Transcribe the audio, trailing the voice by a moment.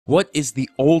What is the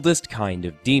oldest kind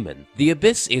of demon? The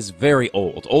Abyss is very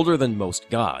old, older than most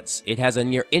gods. It has a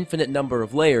near infinite number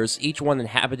of layers, each one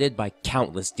inhabited by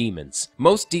countless demons.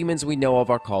 Most demons we know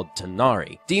of are called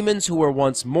Tanari, demons who were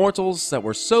once mortals that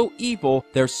were so evil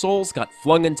their souls got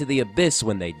flung into the Abyss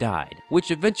when they died, which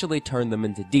eventually turned them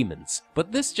into demons.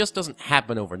 But this just doesn't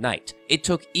happen overnight. It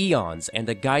took eons and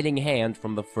a guiding hand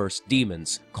from the first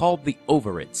demons, called the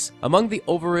Overids. Among the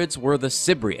Overids were the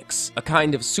Sibriacs, a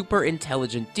kind of super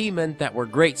intelligent demon that were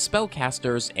great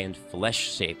spellcasters and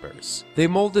flesh shapers. They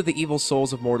molded the evil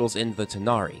souls of mortals into the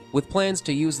Tanari, with plans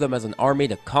to use them as an army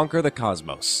to conquer the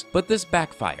cosmos. But this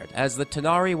backfired, as the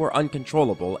Tanari were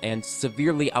uncontrollable and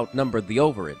severely outnumbered the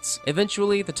Overids.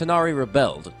 Eventually, the Tanari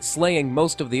rebelled, slaying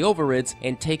most of the Overids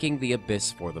and taking the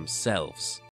Abyss for themselves.